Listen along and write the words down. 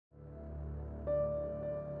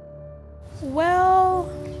Well,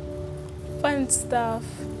 fun stuff.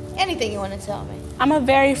 Anything you want to tell me. I'm a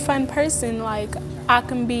very fun person. Like, I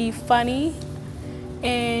can be funny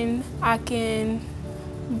and I can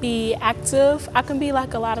be active. I can be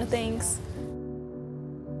like a lot of things.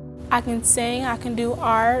 I can sing, I can do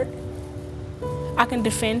art, I can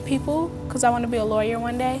defend people because I want to be a lawyer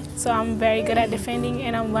one day. So I'm very good at defending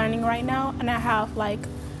and I'm learning right now. And I have like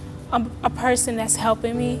a person that's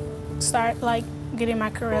helping me start like getting my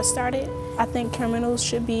career started. I think criminals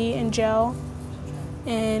should be in jail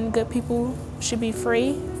and good people should be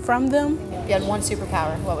free from them. If you had one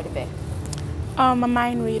superpower, what would it be? A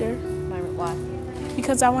mind reader. Why?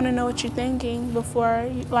 Because I want to know what you're thinking before,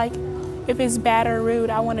 like, if it's bad or rude,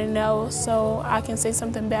 I want to know so I can say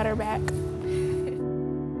something better back. I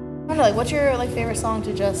don't know, like, what's your favorite song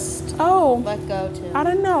to just let go to? I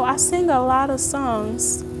don't know. I sing a lot of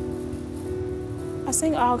songs. I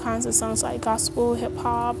sing all kinds of songs like gospel, hip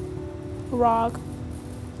hop, rock.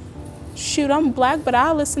 Shoot, I'm black, but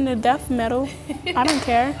I listen to death metal. I don't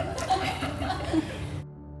care.